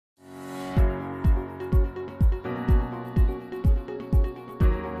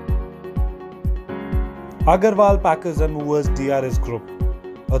Agarwal Packers and Movers DRS Group,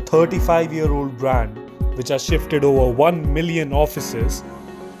 a 35-year-old brand which has shifted over 1 million offices,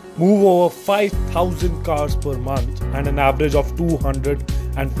 move over 5,000 cars per month and an average of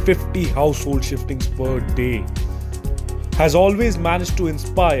 250 household shiftings per day, has always managed to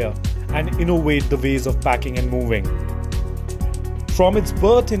inspire and innovate the ways of packing and moving. From its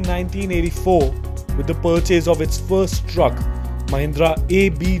birth in 1984 with the purchase of its first truck, Mahindra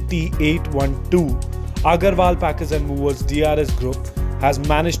ABT 812, Agarwal Packers and Movers DRS Group has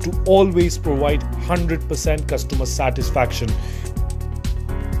managed to always provide 100% customer satisfaction.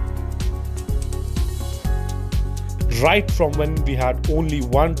 Right from when we had only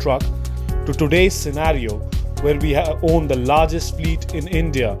one truck to today's scenario where we own the largest fleet in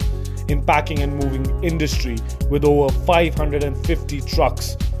India in packing and moving industry with over 550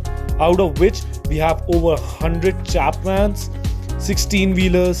 trucks, out of which we have over 100 CHAPP vans,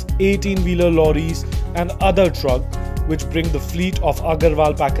 16-wheelers, 18-wheeler lorries and other trucks, which bring the fleet of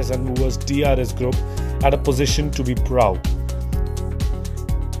Agarwal Packers and Movers DRS Group at a position to be proud.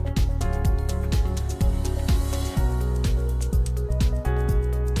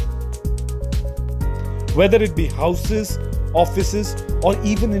 Whether it be houses, offices or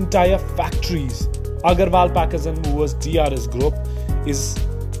even entire factories, Agarwal Packers and Movers DRS Group is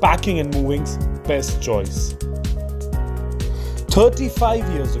packing and moving's best choice. 35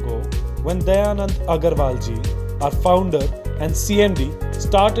 years ago, when Dayanand Agarwal ji, our founder and CMD,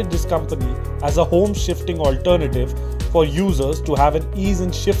 started this company as a home shifting alternative for users to have an ease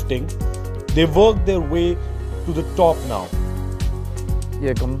in shifting, they worked their way to the top now.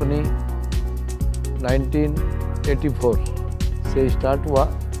 ये company 1984 से start हुआ,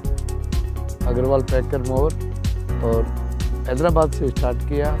 अग्रवाल पैकर mover, और हैदराबाद से start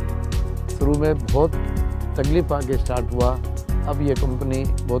किया। शुरू में बहुत तकलीफ आके स्टार्ट हुआ। अब ये कंपनी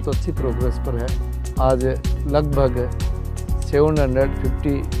बहुत अच्छी प्रोग्रेस पर है। आज लगभग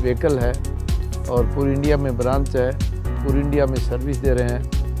 750 व्हीकल है और पूरी इंडिया में ब्रांच है, पूरी इंडिया में सर्विस दे रहे हैं।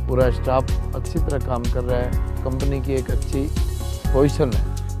 पूरा स्टाफ अच्छी तरह काम कर रहा है। कंपनी की एक अच्छी पोजीशन है।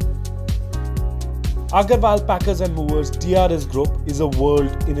 Agarwal Packers and Movers DRS Group is a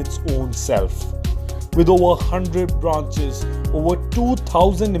world in its own self. With over 100 branches, over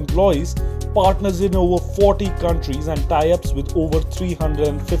 2,000 employees, partners in over 40 countries and tie-ups with over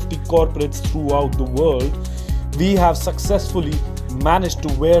 350 corporates throughout the world, we have successfully managed to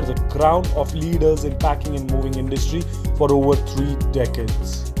wear the crown of leaders in packing and moving industry for over 3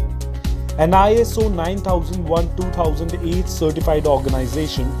 decades. An ISO 9001-2008 certified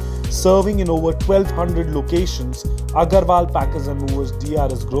organization serving in over 1,200 locations, Agarwal Packers and Movers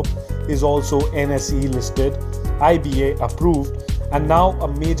DRS Group is also NSE listed, IBA approved, and now a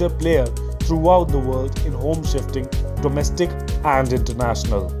major player throughout the world in home shifting, domestic and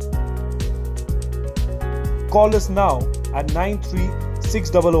international. Call us now at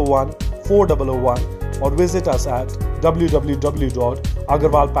 93-6001-4001 or visit us at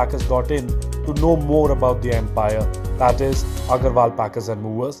www.agarwalpackers.in to know more about the empire that is Agarwal Packers and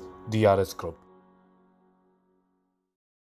Movers DRS Group.